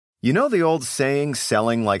You know the old saying,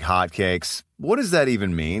 selling like hotcakes? What does that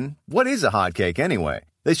even mean? What is a hotcake anyway?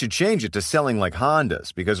 They should change it to selling like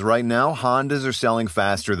Hondas, because right now Hondas are selling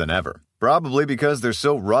faster than ever. Probably because they're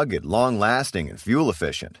so rugged, long-lasting, and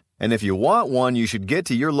fuel-efficient. And if you want one, you should get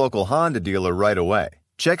to your local Honda dealer right away.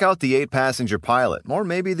 Check out the 8-passenger Pilot, or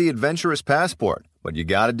maybe the adventurous Passport. But you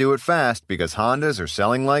gotta do it fast, because Hondas are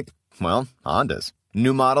selling like, well, Hondas.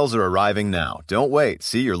 New models are arriving now. Don't wait.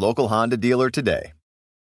 See your local Honda dealer today.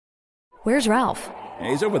 Where's Ralph?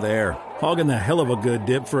 He's over there, hogging the hell of a good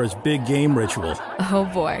dip for his big game ritual. Oh,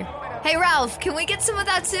 boy. Hey, Ralph, can we get some of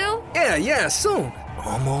that, too? Yeah, soon.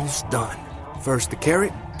 Almost done. First the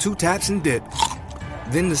carrot, 2 taps and dip.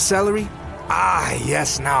 Then the celery. Ah,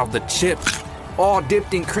 yes, now the chips. All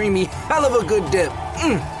dipped in creamy, hell of a good dip.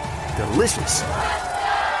 Delicious.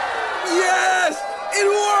 Yes! It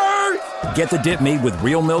worked! Get the dip made with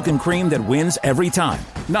real milk and cream that wins every time.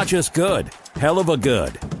 Not just good, hell of a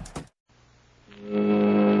good. Who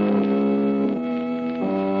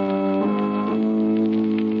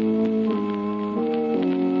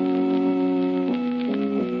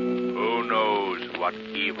knows what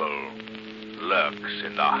evil lurks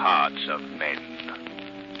in the hearts of men?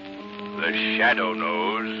 The Shadow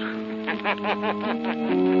knows.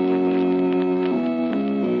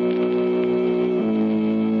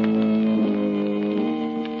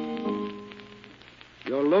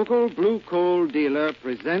 Your local blue coal dealer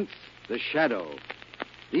presents The Shadow.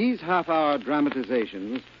 These half-hour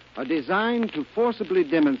dramatizations are designed to forcibly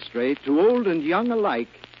demonstrate to old and young alike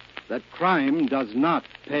that crime does not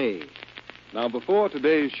pay. Now, before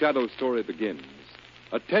today's Shadow story begins,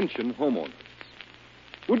 attention homeowners.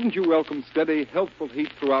 Wouldn't you welcome steady, healthful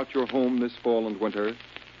heat throughout your home this fall and winter?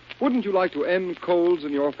 Wouldn't you like to end colds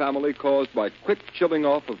in your family caused by quick chilling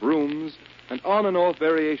off of rooms and on and off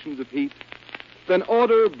variations of heat? Then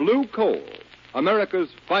order Blue Coal, America's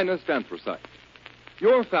finest anthracite.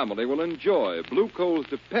 Your family will enjoy Blue Coal's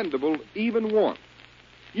dependable, even warmth.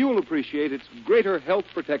 You will appreciate its greater health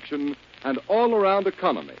protection and all-around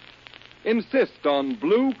economy. Insist on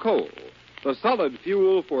Blue Coal, the solid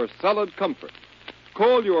fuel for solid comfort.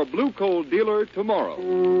 Call your Blue Coal dealer tomorrow.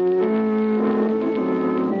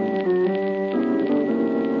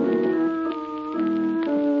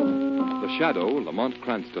 The Shadow, Lamont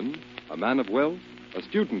Cranston, a man of wealth, a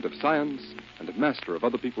student of science, and a master of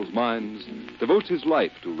other people's minds, devotes his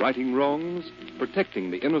life to righting wrongs,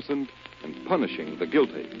 protecting the innocent, and punishing the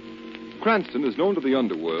guilty. Cranston is known to the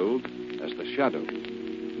underworld as the Shadow.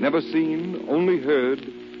 Never seen, only heard,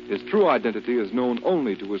 his true identity is known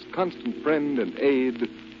only to his constant friend and aide,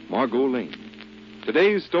 Margot Lane.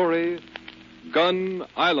 Today's story, Gun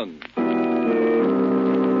Island.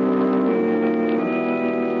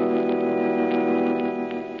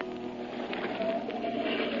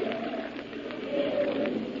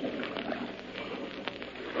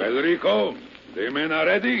 Well, Rico, the men are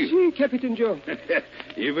ready? Si, Captain Joe.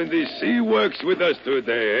 Even the sea works with us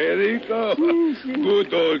today, eh, Rico? Si.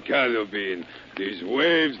 Good old Calvin. These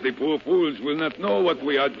waves, the poor fools, will not know what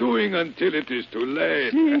we are doing until it is too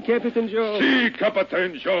late. Si, Captain Joe. Si,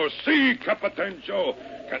 Captain Joe. Si, Captain Joe.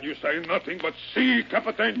 Can you say nothing but si,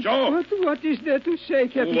 Captain Joe? What is there to say,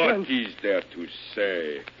 Captain? What is there to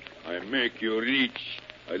say? I make you rich.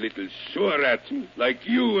 A little suret like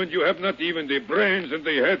you, and you have not even the brains and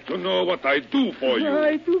the head to know what I do for you.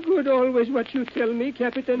 I do good always what you tell me,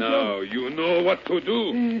 Captain. Now, you know what to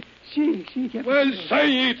do. Si, Captain. Well,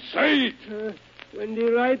 say it. When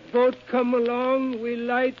the right boat come along, we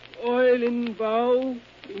light oil in bow,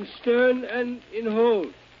 in stern, and in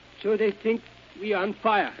hold, so they think we on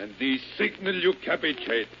fire. And the signal you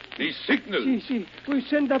capitate. The signal. Si. We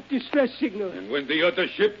send up distress signal. And when the other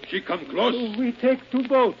ship, she come close? We take 2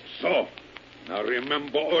 boats. So. Now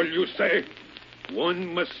remember all you say.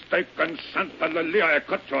 One mistake and Santa Lilia, I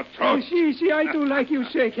cut your throat. Si, I do like you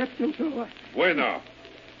say, Captain. Bueno.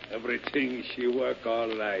 Everything she work all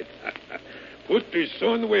right. Pretty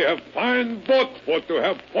soon we have fine boat for to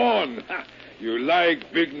have fun. You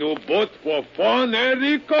like big new boat for fun, eh,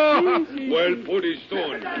 Rico? Well, pretty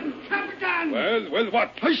soon. Captain! Well,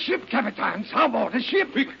 what? A ship, Captain. How about a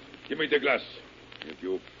ship? Quick, give me the glass. If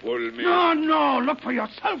you pull me... No. Look for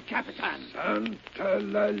yourself, Captain. Santa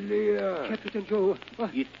Lalia. Captain Joe.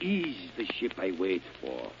 It is the ship I wait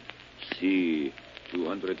for. See,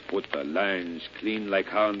 200-footer lines clean like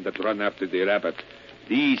hound that run after the rabbit.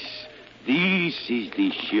 This is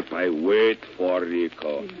the ship I wait for,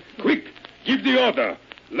 Rico. Quick, give the order.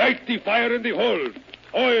 Light the fire in the hold.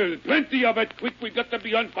 Oil, plenty of it. Quick, we got to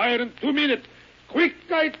be on fire in 2 minutes. Quick,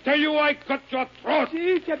 I tell you, I cut your throat.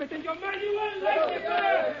 Si, Captain Joe.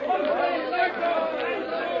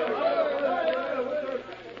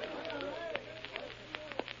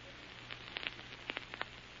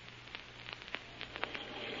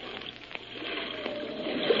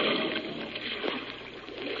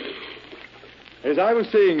 As I was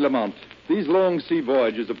saying, Lamont, these long sea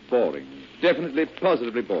voyages are boring. Definitely,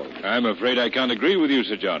 positively boring. I'm afraid I can't agree with you,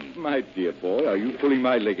 Sir John. My dear boy, are you pulling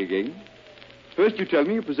my leg again? First you tell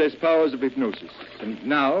me you possess powers of hypnosis. And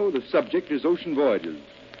now the subject is ocean voyages.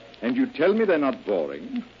 And you tell me they're not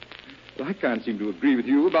boring. Well, I can't seem to agree with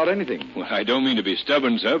you about anything. Well, I don't mean to be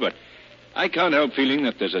stubborn, sir, but I can't help feeling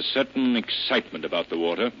that there's a certain excitement about the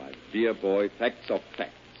water. My dear boy, facts are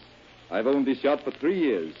facts. I've owned this yacht for 3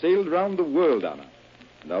 years, sailed around the world on her.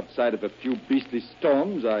 And outside of a few beastly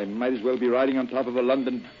storms, I might as well be riding on top of a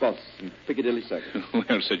London bus in Piccadilly Circus.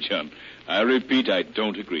 Well, Sir John, I repeat, I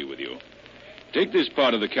don't agree with you. Take this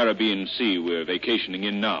part of the Caribbean Sea we're vacationing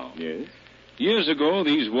in now. Yes? Years ago,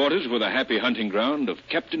 these waters were the happy hunting ground of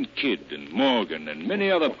Captain Kidd and Morgan and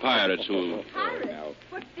many other pirates who... Pirates?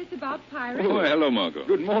 What's this about pirates? Oh, hello, Margot.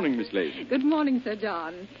 Good morning, Miss Lane. Good morning, Sir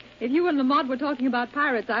John. If you and Lamont were talking about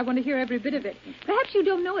pirates, I want to hear every bit of it. Perhaps you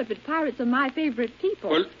don't know it, but pirates are my favorite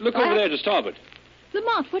people. Well, look over there to starboard.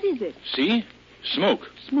 Lamont, what is it? See? Smoke.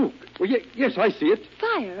 Smoke? Well, yes, I see it.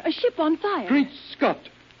 Fire. A ship on fire. Great Scott.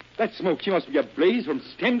 That smoke, she must be ablaze from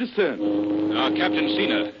stem to stern. Now, Captain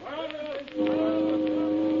Cena.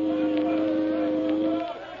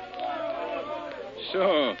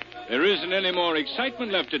 So, there isn't any more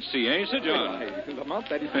excitement left at sea, eh, Sir John? Lamont,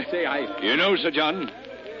 that is to say, You know, Sir John,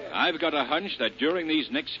 I've got a hunch that during these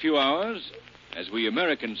next few hours, as we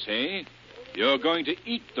Americans say, you're going to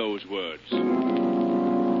eat those words.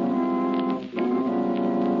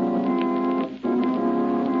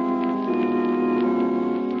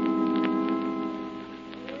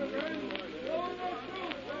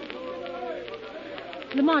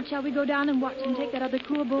 Lamont, shall we go down and watch them take that other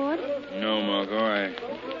crew aboard? No, Margot,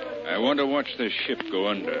 I want to watch the ship go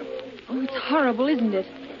under. Oh, it's horrible, isn't it?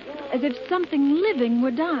 As if something living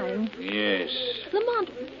were dying. Yes. Lamont,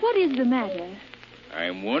 what is the matter?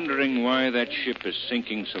 I'm wondering why that ship is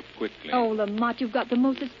sinking so quickly. Oh, Lamont, you've got the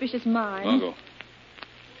most suspicious mind. Margot,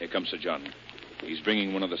 here comes Sir John. He's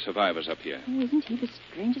bringing one of the survivors up here. Oh, isn't he the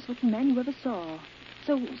strangest looking man you ever saw?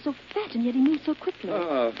 So fat, and yet he moves so quickly.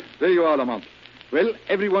 There you are, Lamont. Well,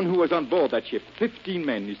 everyone who was on board that ship, 15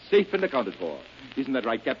 men, is safe and accounted for. Isn't that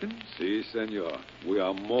right, Captain? Si, senor. We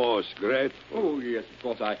are most grateful. Oh, yes, of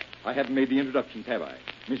course. I haven't made the introductions, have I?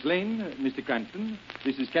 Miss Lane, Mr. Cranston,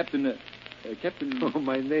 this is Captain... Captain... Oh,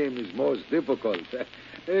 my name is most difficult.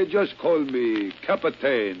 Just call me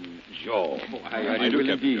Captain Joe. Oh, I will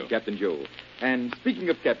indeed, Joe. Captain Joe. And speaking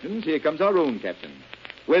of captains, here comes our own captain.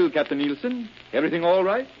 Well, Captain Nielsen, everything all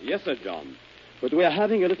right? Yes, Sir John. But we are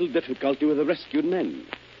having a little difficulty with the rescued men.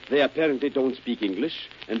 They apparently don't speak English,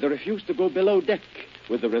 and they refuse to go below deck,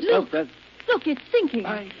 with the result that... Look, it's sinking.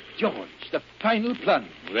 By George, the final plunge.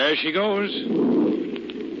 There she goes.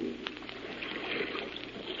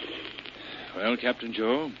 Well, Captain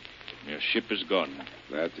Joe, your ship is gone.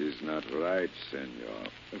 That is not right,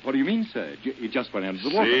 senor. What do you mean, sir? You just went under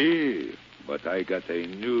the water. See, but I got a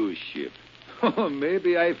new ship. Oh,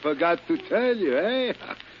 maybe I forgot to tell you, eh?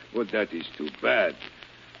 Well, that is too bad.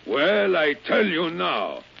 Well, I tell you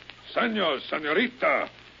now. Senor, senorita,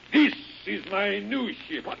 this is my new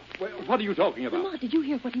ship. What are you talking about? Lamont, did you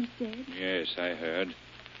hear what he said? Yes, I heard.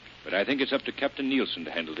 But I think it's up to Captain Nielsen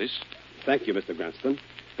to handle this. Thank you, Mr. Cranston.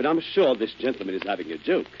 But I'm sure this gentleman is having a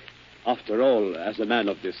joke. After all, as a man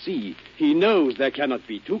of the sea, he knows there cannot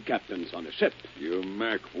be two captains on a ship. You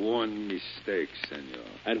make one mistake, senor.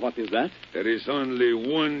 And what is that? There is only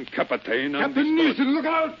one captain on Captain this Nielsen, look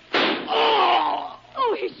out!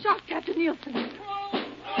 Oh, he shot Captain Nielsen.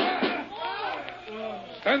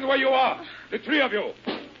 Stand where you are, the three of you.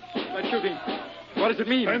 That shooting, what does it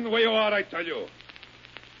mean? Stand where you are, I tell you.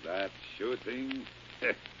 That shooting,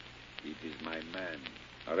 it is my man.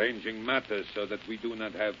 Arranging matters so that we do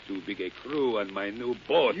not have too big a crew on my new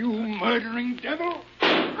boat. You murdering devil!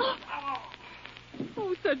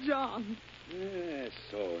 Oh, Sir John. Yes,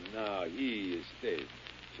 so now he is dead.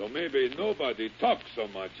 So maybe nobody talks so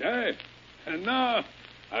much, eh? And now,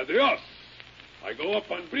 adios. I go up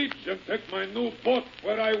on bridge and take my new boat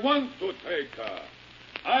where I want to take her.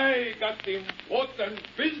 I got important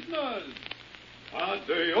business.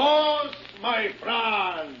 Adios, my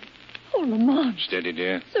friend. Oh, Lamont. Steady,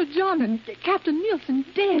 dear. Sir John and Captain Nielsen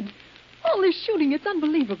dead. All this shooting, it's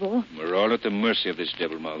unbelievable. We're all at the mercy of this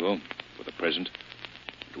devil, Margot, for the present.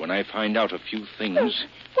 But when I find out a few things...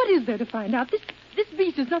 What is there to find out? This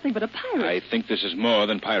beast is nothing but a pirate. I think this is more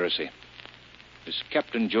than piracy. This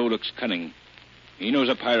Captain Joe looks cunning. He knows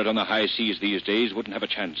a pirate on the high seas these days wouldn't have a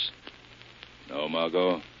chance. No,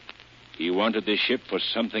 Margot. He wanted this ship for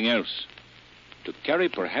something else. To carry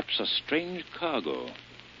perhaps a strange cargo.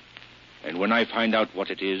 And when I find out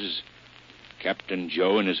what it is, Captain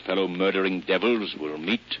Joe and his fellow murdering devils will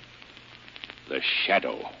meet the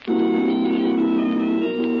Shadow.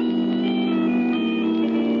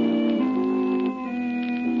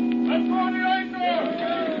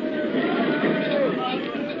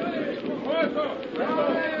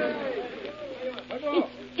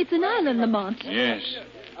 It's an island, Lamont. Yes,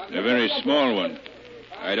 a very small one.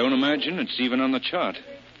 I don't imagine it's even on the chart.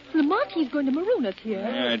 Lamont, he's going to maroon us here.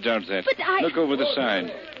 I doubt that. But Look over the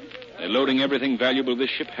side. They're loading everything valuable this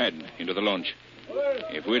ship had into the launch.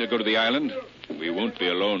 If we're to go to the island, we won't be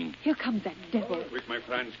alone. Here comes that devil. Quick, my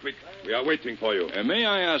friends, quick. We are waiting for you. May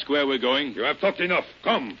I ask where we're going? You have talked enough.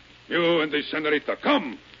 Come. You and the senorita,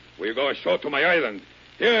 come. We go ashore to my island.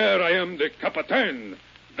 Here I am the Capitan.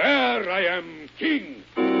 There I am king.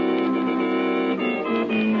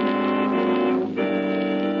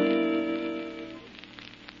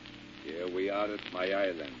 Here we are at my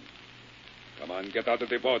island. Come on, get out of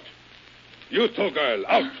the boat. You too, girl,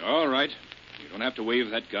 out. All right. You don't have to wave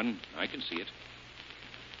that gun. I can see it.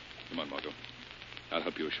 Come on, Margot. I'll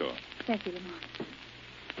help you ashore. Thank you, Lamont.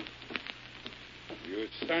 You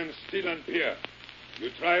stand still and peer. You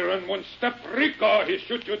try run one step, Rico, he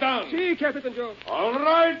shoot you down. Si, Captain Joe. All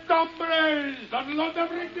right, hombres, unload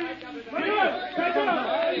everything.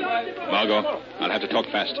 Margot, I'll have to talk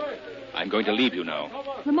fast. I'm going to leave you now.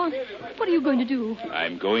 Lamont, what are you going to do?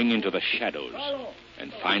 I'm going into the shadows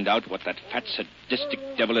and find out what that fat, sadistic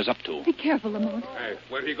devil is up to. Be careful, Lamont. Hey,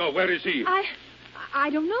 where he go? Where is he? I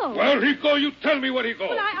don't know. Where he go? You tell me where he go.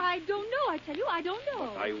 Well, I don't know. I tell you, I don't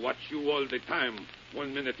know. I watch you all the time.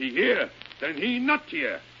 1 minute he here, then he not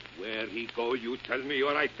here. Where he go, you tell me,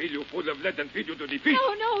 or I fill you full of lead and feed you to the fish.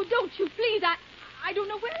 No, don't you, please. I don't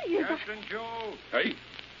know where he is. Captain Joe. Hey,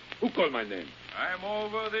 who called my name? I'm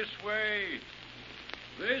over this way.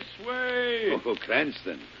 This way. Oh,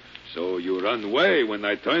 Cranston. So you run away when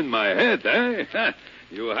I turn my head, eh?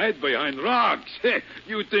 You hide behind rocks.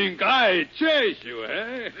 You think I chase you,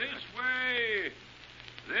 eh? This way.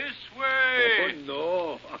 This way. Oh,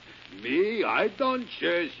 no. Me? I don't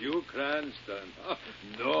chase you, Cranston.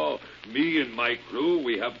 No. Me and my crew,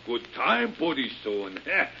 we have good time pretty soon.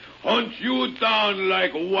 Hunt you down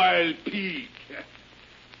like wild pig.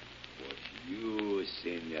 But you,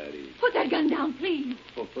 senorita. Put that gun down, please.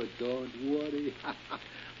 Oh, don't worry.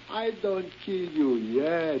 I don't kill you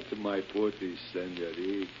yet, my pretty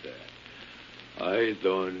senorita. I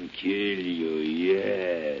don't kill you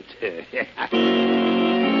yet.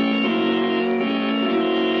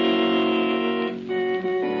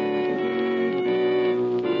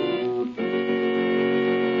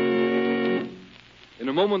 In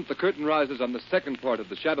a moment, the curtain rises on the second part of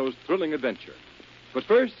the Shadow's thrilling adventure. But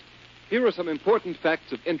first, here are some important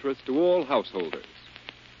facts of interest to all householders.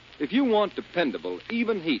 If you want dependable,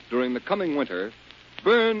 even heat during the coming winter,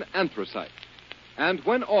 burn anthracite. And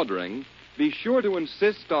when ordering, be sure to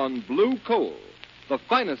insist on blue coal, the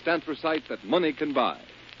finest anthracite that money can buy.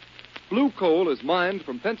 Blue coal is mined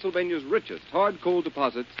from Pennsylvania's richest hard coal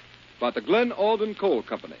deposits by the Glen Alden Coal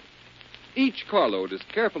Company. Each carload is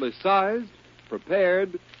carefully sized,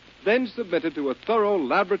 prepared, then submitted to a thorough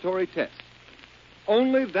laboratory test.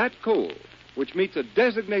 Only that coal, which meets a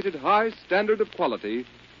designated high standard of quality,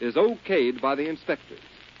 is okayed by the inspectors.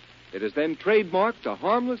 It is then trademarked a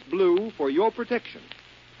harmless blue for your protection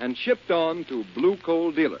and shipped on to blue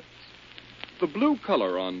coal dealers. The blue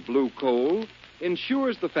color on blue coal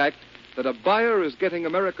ensures the fact that a buyer is getting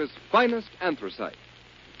America's finest anthracite.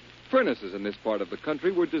 Furnaces in this part of the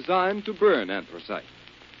country were designed to burn anthracite.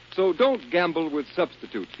 So don't gamble with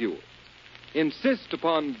substitute fuels. Insist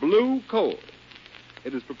upon blue coal.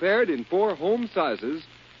 It is prepared in 4 home sizes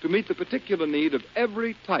to meet the particular need of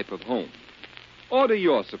every type of home. Order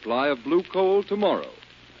your supply of blue coal tomorrow.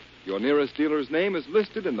 Your nearest dealer's name is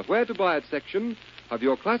listed in the Where to Buy It section of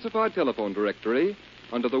your classified telephone directory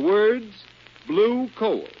under the words Blue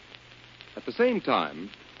Coal. At the same time,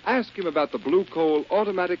 ask him about the Blue Coal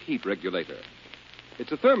automatic heat regulator.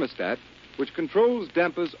 It's a thermostat which controls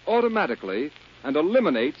dampers automatically and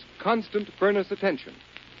eliminates constant furnace attention.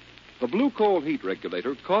 The Blue Coal heat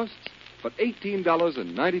regulator costs but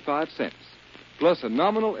 $18.95, plus a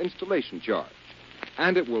nominal installation charge.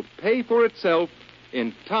 And it will pay for itself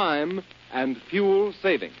in time and fuel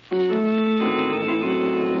savings.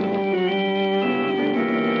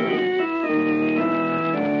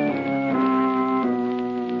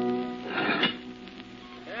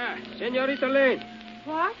 Senorita Lane.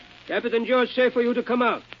 What? Captain Joe said for you to come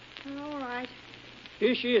out. All right.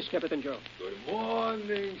 Here she is, Captain Joe. Good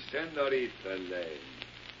morning, Senorita Lane.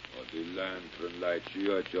 Oh, the lantern lights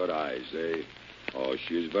you at your eyes, eh? Oh,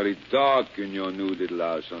 she is very dark in your new little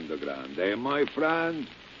house underground, eh, my friend?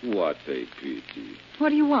 What a pity. What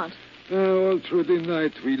do you want? All through the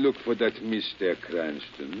night we look for that Mr.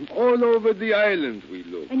 Cranston. All over the island we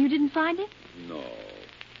look. And you didn't find him? No,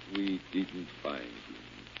 we didn't find him.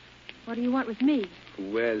 What do you want with me?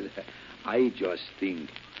 Well, I just think,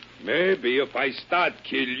 maybe if I start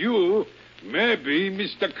kill you, maybe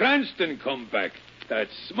Mr. Cranston come back.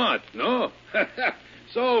 That's smart, no?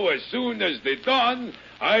 So as soon as they done,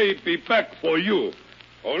 I be back for you.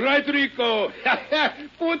 All right, Rico.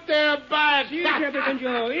 Put their back. Si, Captain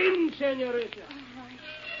Joe. In, senorita.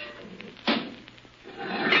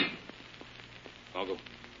 Margot.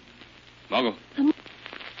 Lamont.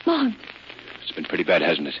 It's been pretty bad,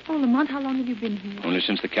 hasn't it? Oh, Lamont, how long have you been here? Only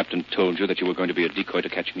since the captain told you that you were going to be a decoy to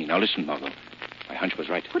catch me. Now listen, Margot. My hunch was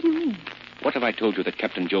right. What do you mean? What if I told you that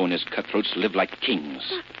Captain Joe and his cutthroats live like kings?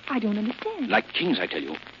 I don't understand. Like kings, I tell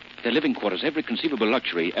you. Their living quarters, every conceivable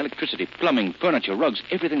luxury, electricity, plumbing, furniture, rugs,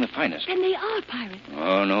 everything the finest. And they are pirates.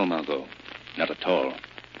 Oh, no, Margot. Not at all.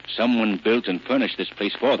 Someone built and furnished this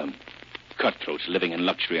place for them. Cutthroats living in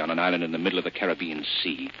luxury on an island in the middle of the Caribbean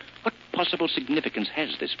Sea. What possible significance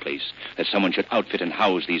has this place that someone should outfit and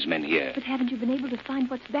house these men here? But haven't you been able to find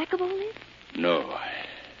what's back of all this? No,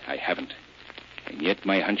 I haven't. And yet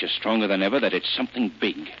my hunch is stronger than ever that it's something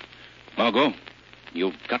big. Margot,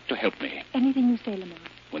 you've got to help me. Anything you say, Lamont.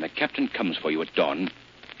 When the captain comes for you at dawn,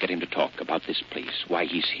 get him to talk about this place, why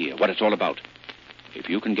he's here, what it's all about. If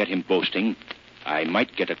you can get him boasting, I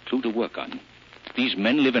might get a clue to work on. These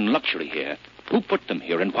men live in luxury here. Who put them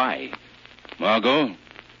here and why? Margot,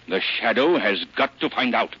 the Shadow has got to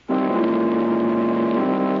find out.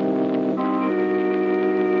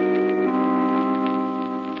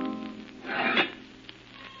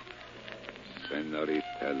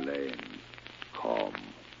 Senorita Lane, come.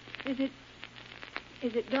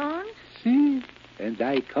 Is it dawn? See? And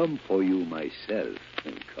I come for you myself.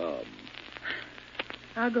 Come.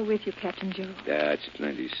 I'll go with you, Captain Joe. That's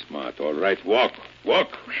plenty smart. All right, walk.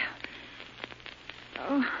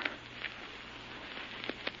 Oh.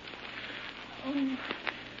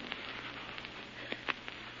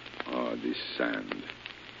 Oh, this sand.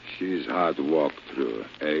 She's hard to walk through,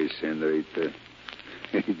 eh, Senorita?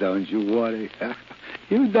 Don't you worry.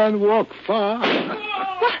 You don't walk far.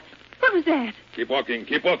 What was that? Keep walking,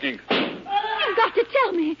 keep walking. You've got to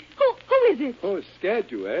tell me. Who is it? Oh,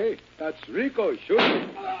 scared you, eh? That's Rico shooting.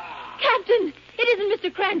 Captain, it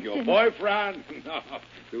isn't Mr. Cranston. Your boyfriend? No,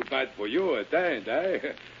 too bad for you, it ain't,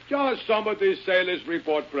 eh? Just some of these sailors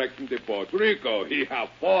report wrecking the boat. Rico, he have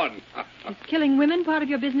fun. Is killing women part of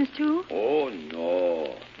your business, too? Oh,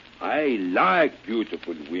 no. I like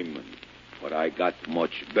beautiful women, but I got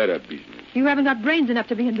much better business. You haven't got brains enough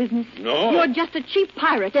to be in business. No. You're just a cheap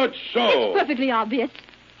pirate. That's so. It's perfectly obvious.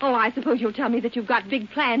 Oh, I suppose you'll tell me that you've got big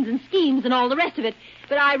plans and schemes and all the rest of it.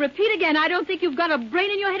 But I repeat again, I don't think you've got a brain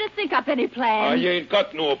in your head to think up any plans. I ain't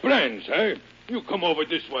got no plans, eh? You come over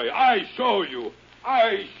this way. I show you.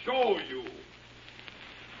 I show you.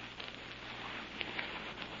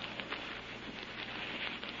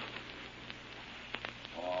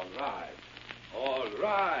 All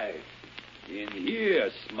right. In here,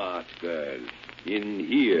 smart girl. In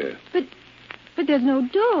here. But there's no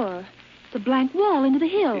door. It's a blank wall into the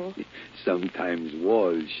hill. Sometimes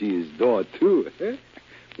wall, she is door, too. Eh?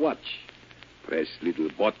 Watch. Press little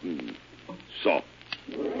button. So.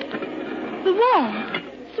 The wall.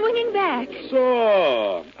 Swinging back.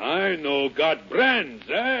 So, I know got brands,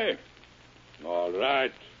 eh? All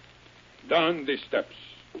right. Down the steps.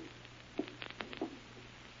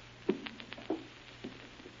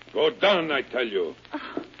 Go down, I tell you.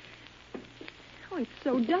 Oh, it's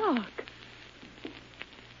so dark.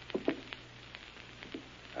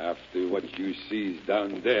 After what you sees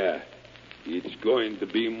down there, it's going to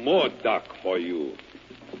be more dark for you.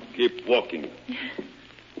 Keep walking.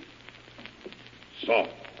 So,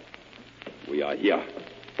 we are here.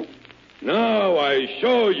 Now I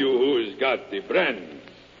show you who's got the brands.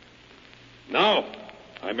 Now,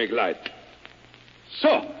 I make light.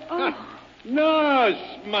 So. Oh. No,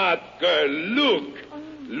 smart girl, look.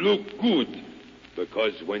 Look good.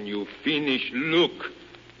 Because when you finish look,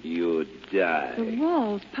 you die. The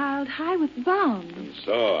walls piled high with bombs.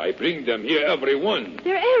 So I bring them here, every one.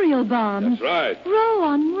 They're aerial bombs. That's right. Row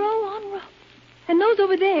on row on row. And those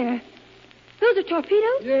over there, those are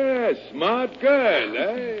torpedoes? Yes, smart girl,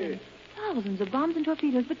 eh? Thousands of bombs and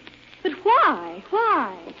torpedoes, but why?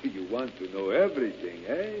 Why? You want to know everything,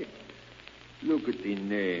 eh? Look at the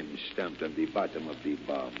name stamped on the bottom of the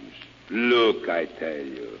bombs. Look, I tell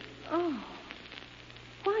you. Oh.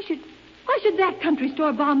 Why should that country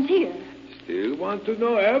store bombs here? Still want to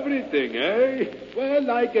know everything, eh?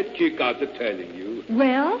 Well, I get kick out of telling you.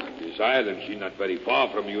 Well? this island, she not very far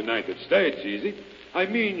from the United States, is it? I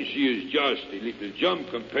mean, she is just a little jump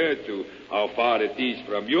compared to how far it is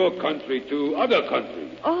from your country to other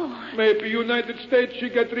countries. Oh. Maybe United States she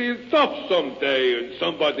get real tough someday and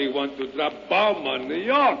somebody want to drop bomb on New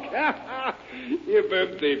York. If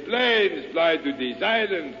empty planes fly to this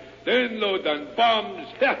island, then load on bombs,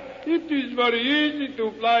 it is very easy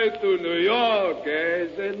to fly to New York,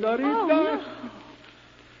 senorita? Oh, no.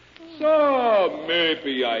 So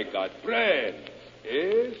maybe I got friends,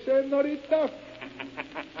 senorita?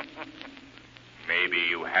 Maybe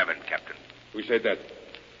you haven't, Captain. Who said that?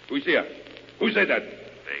 Who's here? Who said that?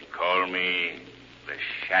 They call me the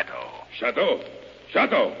Shadow. Shadow?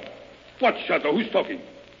 Shadow? What Shadow? Who's talking?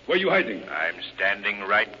 Where are you hiding? I'm standing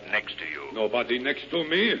right next to you. Nobody next to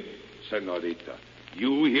me? Senorita,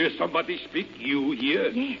 you hear somebody speak? You hear?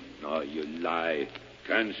 Yes. No, you lie.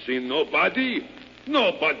 Can't see nobody.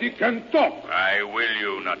 Nobody can talk. I will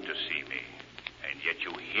you not to see me. And yet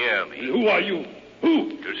you hear me. Who are you?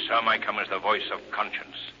 Who? To some I come as the voice of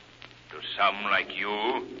conscience. To some like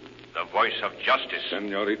you, the voice of justice.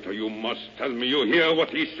 Senorita, you must tell me you hear what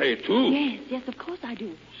he say, too. Yes, of course I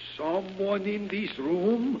do. Someone in this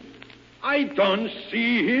room? I don't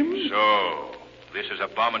see him. So, this is a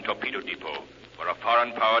bomb and torpedo depot for a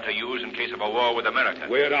foreign power to use in case of a war with America.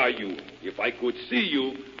 Where are you? If I could see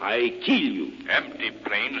you, I'd kill you. Empty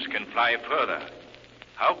planes can fly further.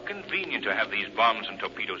 How convenient to have these bombs and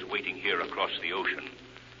torpedoes waiting here across the ocean.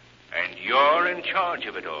 And you're in charge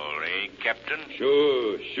of it all, Captain?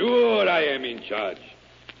 Sure I am in charge.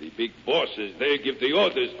 The big bosses, they give the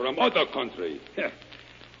orders from other countries.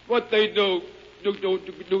 What they do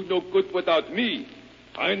no good without me.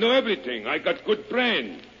 I know everything. I got good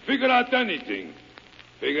brain. Figure out anything.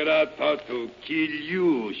 Figure out how to kill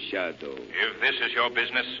you, Shadow. If this is your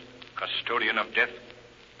business, custodian of death,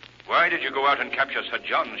 why did you go out and capture Sir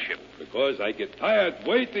John's ship? Because I get tired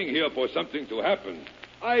waiting here for something to happen.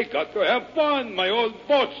 I got to have fun. My old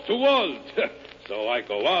boat's too old. So I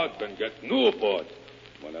go out and get new boat.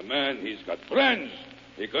 When a man, he's got friends,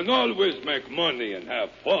 he can always make money and have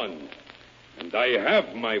fun. And I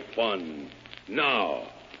have my fun now.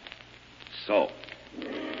 So.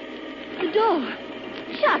 The door.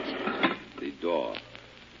 Shut. The door.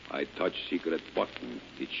 I touch secret button.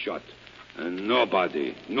 It's shut. And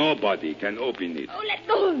nobody can open it. Oh, let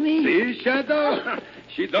go of me. See, Shadow?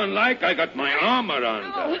 She don't like I got my arm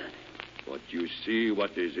around her. But you see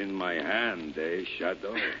what is in my hand,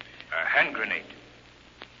 Shadow? A hand grenade.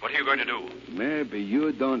 What are you going to do? Maybe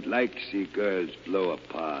you don't like see girls blow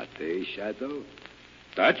apart, Shadow?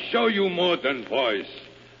 That show you more than voice.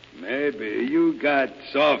 Maybe you got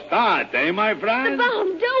soft heart, my friend? The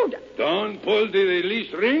bomb, don't. Don't pull the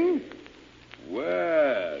release ring?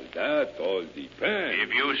 Well, that all depends.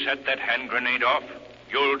 If you set that hand grenade off,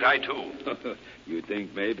 you'll die too. You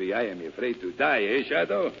think maybe I am afraid to die,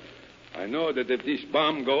 Shadow? I know that if this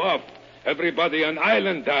bomb go off, everybody on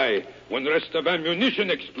island die when the rest of ammunition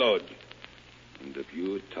explode. And if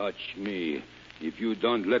you touch me, if you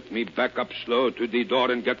don't let me back up slow to the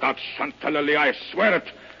door and get out Chantilly, I swear it,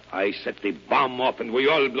 I set the bomb off and we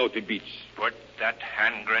all blow to bits. Put that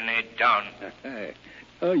hand grenade down.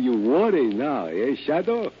 Oh, you worry now,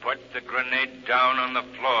 Shadow? Put the grenade down on the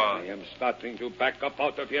floor. I am starting to back up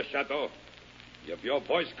out of here, Shadow. If your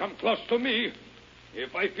voice come close to me,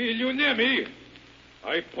 if I feel you near me,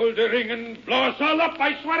 I pull the ring and blow us all up,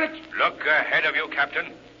 I swear it. Look ahead of you,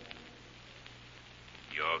 Captain.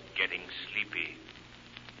 You're getting sleepy.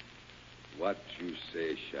 What you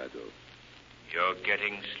say, Shadow? You're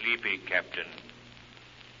getting sleepy, Captain.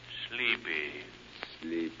 Sleepy.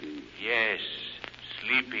 Sleepy? Yes,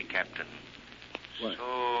 sleepy, Captain. What?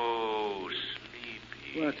 So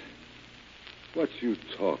sleepy. What you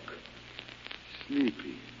talk?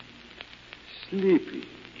 Sleepy. Sleepy.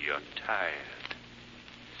 You're tired.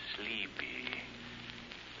 Sleepy.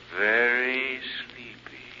 Very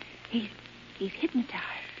sleepy. He's hypnotized.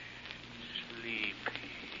 Sleepy.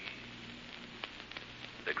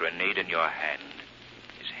 The grenade in your hand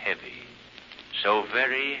is heavy. So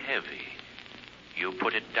very heavy. You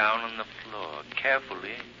put it down on the floor,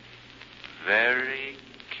 carefully, very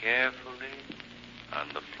carefully, on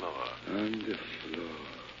the floor. On the floor.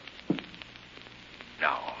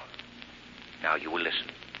 Now you will listen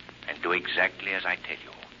and do exactly as I tell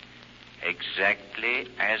you. Exactly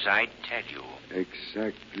as I tell you.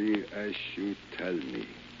 Exactly as you tell me.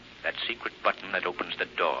 That secret button that opens the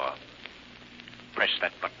door. Press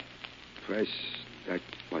that button. Press that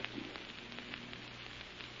button.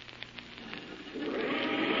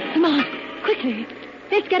 Come on, quickly.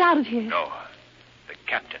 Let's get out of here. No. The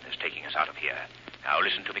captain is taking us out of here. Now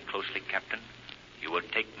listen to me closely, Captain. You will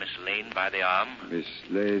take Miss Lane by the arm. Miss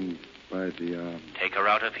Lane by the arm. Take her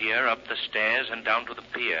out of here, up the stairs, and down to the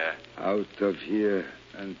pier. Out of here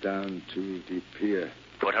and down to the pier.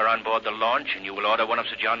 Put her on board the launch, and you will order one of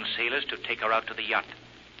Sir John's sailors to take her out to the yacht.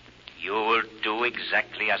 You will do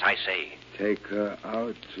exactly as I say. Take her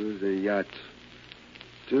out to the yacht.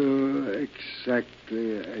 Do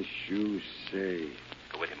exactly as you say.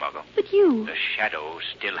 Go with him, Margot. But you... The Shadow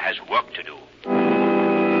still has work to do.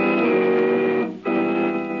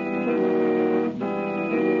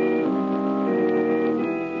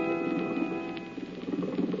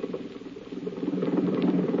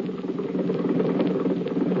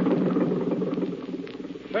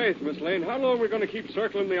 Faith, Miss Lane, how long are we going to keep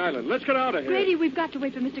circling the island? Let's get out of here. Grady, we've got to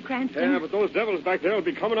wait for Mr. Cranston. Yeah, but those devils back there will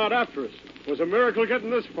be coming out after us. It was a miracle getting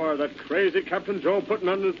this far. That crazy Captain Joe putting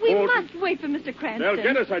on his We boat. must wait for Mr. Cranston. They'll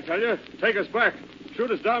get us, I tell you. Take us back. Shoot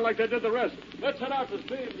us down like they did the rest. Let's head out to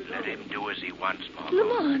sea. Let him do as he wants, Margot.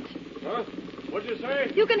 Lamont. Huh? What'd you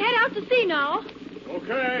say? You can head out to sea now.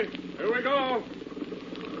 Okay. Here we go.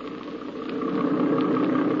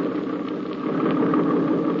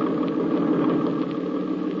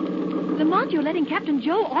 Lamont, you're letting Captain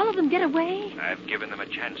Joe, all of them get away? I've given them a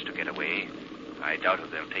chance to get away. I doubt if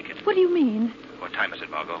they'll take it. What do you mean? What time is it,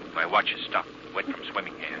 Margot? My watch is stopped. Wet from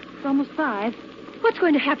swimming here. It's almost 5. What's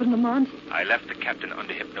going to happen, Lamont? I left the captain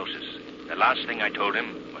under hypnosis. The last thing I told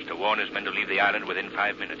him was to warn his men to leave the island within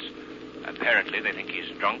 5 minutes. Apparently, they think he's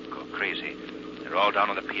drunk or crazy. They're all down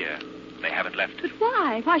on the pier. They haven't left. But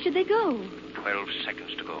why? Why should they go? 12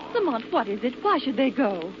 seconds to go. Lamont, what is it? Why should they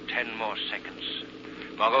go? 10 more seconds.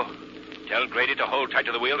 Margot, tell Grady to hold tight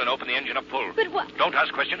to the wheel and open the engine up full. But what? Don't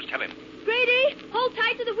ask questions. Tell him. Grady, hold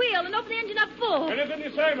tight to the wheel and open the engine up full. Anything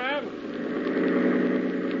you say, ma'am.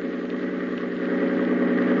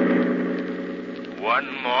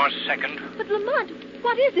 One more second. But, Lamont,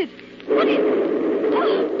 what is it? What is...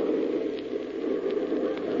 Oh.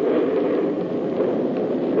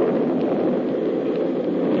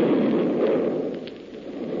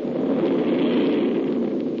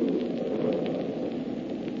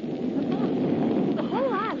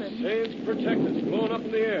 Protected, blown up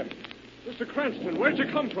in the air. Mr. Cranston, where'd you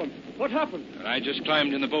come from? What happened? I just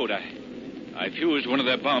climbed in the boat. I fused one of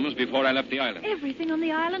their bombs before I left the island. Everything on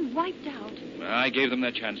the island wiped out. I gave them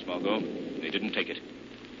their chance, Margot. They didn't take it.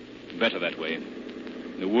 Better that way.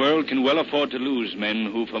 The world can well afford to lose men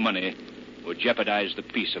who, for money, would jeopardize the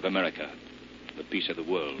peace of America, the peace of the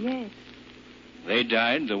world. Yes. They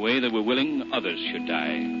died the way they were willing others should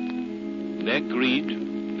die. Their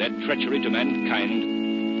greed, their treachery to mankind,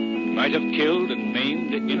 might have killed and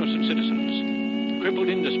maimed innocent citizens, crippled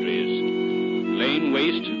industries, laid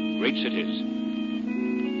waste great cities.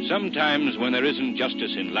 Sometimes when there isn't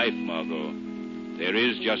justice in life, Margot, there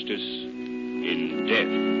is justice in death.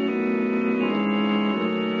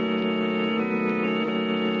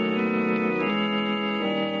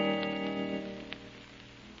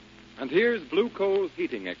 And here's Blue Coal's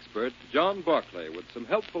heating expert, John Barclay, with some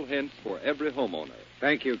helpful hints for every homeowner.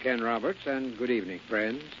 Thank you, Ken Roberts, and good evening,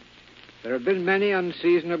 friends. There have been many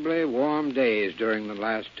unseasonably warm days during the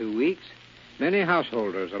last 2 weeks. Many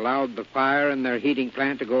householders allowed the fire in their heating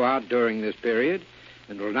plant to go out during this period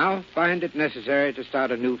and will now find it necessary to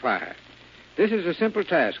start a new fire. This is a simple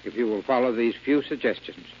task if you will follow these few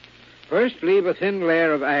suggestions. First, leave a thin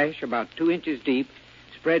layer of ash about 2 inches deep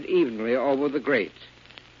spread evenly over the grates.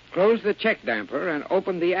 Close the check damper and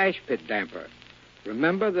open the ash pit damper.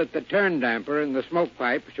 Remember that the turn damper in the smoke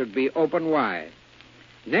pipe should be open wide.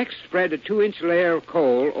 Next, spread a 2-inch layer of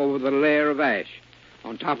coal over the layer of ash.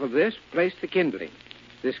 On top of this, place the kindling.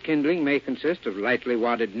 This kindling may consist of lightly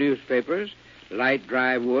wadded newspapers, light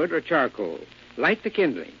dry wood, or charcoal. Light the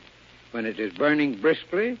kindling. When it is burning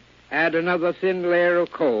briskly, add another thin layer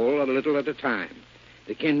of coal a little at a time.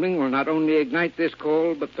 The kindling will not only ignite this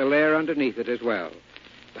coal, but the layer underneath it as well.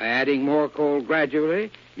 By adding more coal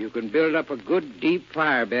gradually, you can build up a good, deep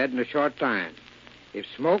fire bed in a short time. If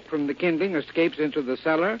smoke from the kindling escapes into the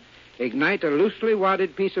cellar, ignite a loosely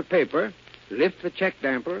wadded piece of paper, lift the check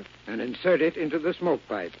damper, and insert it into the smoke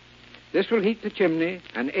pipe. This will heat the chimney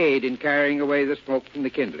and aid in carrying away the smoke from the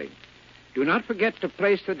kindling. Do not forget to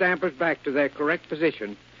place the dampers back to their correct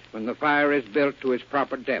position when the fire is built to its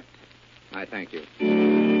proper depth. I thank you.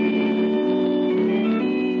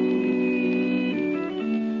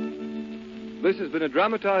 This has been a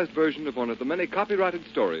dramatized version of one of the many copyrighted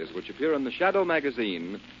stories which appear in the Shadow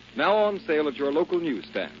magazine, now on sale at your local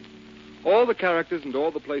newsstand. All the characters and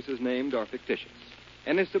all the places named are fictitious.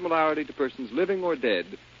 Any similarity to persons living or dead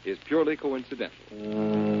is purely coincidental.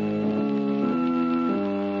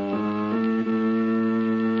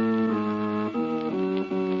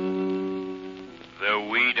 The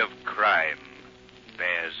weed of crime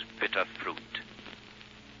bears bitter fruit.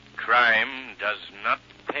 Crime does not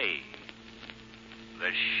pay.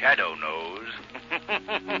 The shadow knows.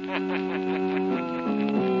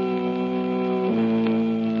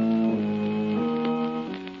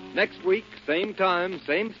 Next week, same time,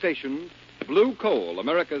 same station, Blue Coal,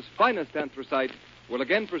 America's finest anthracite, will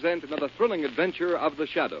again present another thrilling adventure of the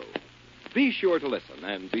shadow. Be sure to listen,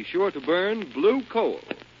 and be sure to burn Blue Coal,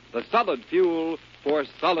 the solid fuel for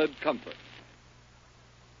solid comfort.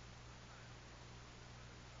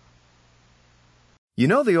 You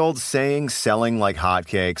know the old saying, selling like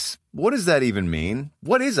hotcakes? What does that even mean?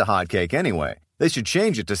 What is a hotcake anyway? They should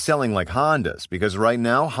change it to selling like Hondas, because right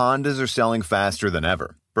now Hondas are selling faster than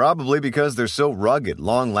ever. Probably because they're so rugged,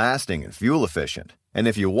 long-lasting, and fuel-efficient. And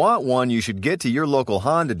if you want one, you should get to your local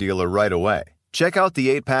Honda dealer right away. Check out the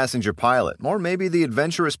 8-passenger Pilot, or maybe the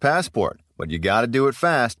adventurous Passport. But you gotta do it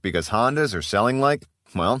fast, because Hondas are selling like,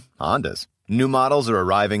 well, Hondas. New models are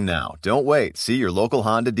arriving now. Don't wait. See your local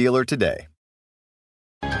Honda dealer today.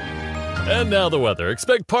 And now the weather.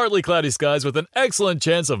 Expect partly cloudy skies with an excellent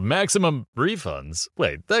chance of maximum refunds.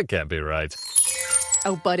 Wait, that can't be right.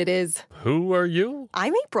 Oh, but it is. Who are you?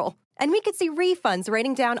 I'm April, and we could see refunds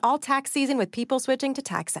raining down all tax season with people switching to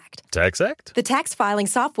TaxAct. TaxAct? The tax filing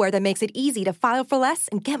software that makes it easy to file for less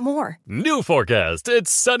and get more. New forecast.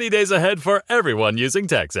 It's sunny days ahead for everyone using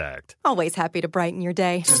TaxAct. Always happy to brighten your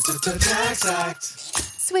day. TaxAct.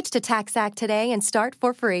 Switch to TaxAct today and start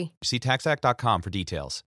for free. See TaxAct.com for details.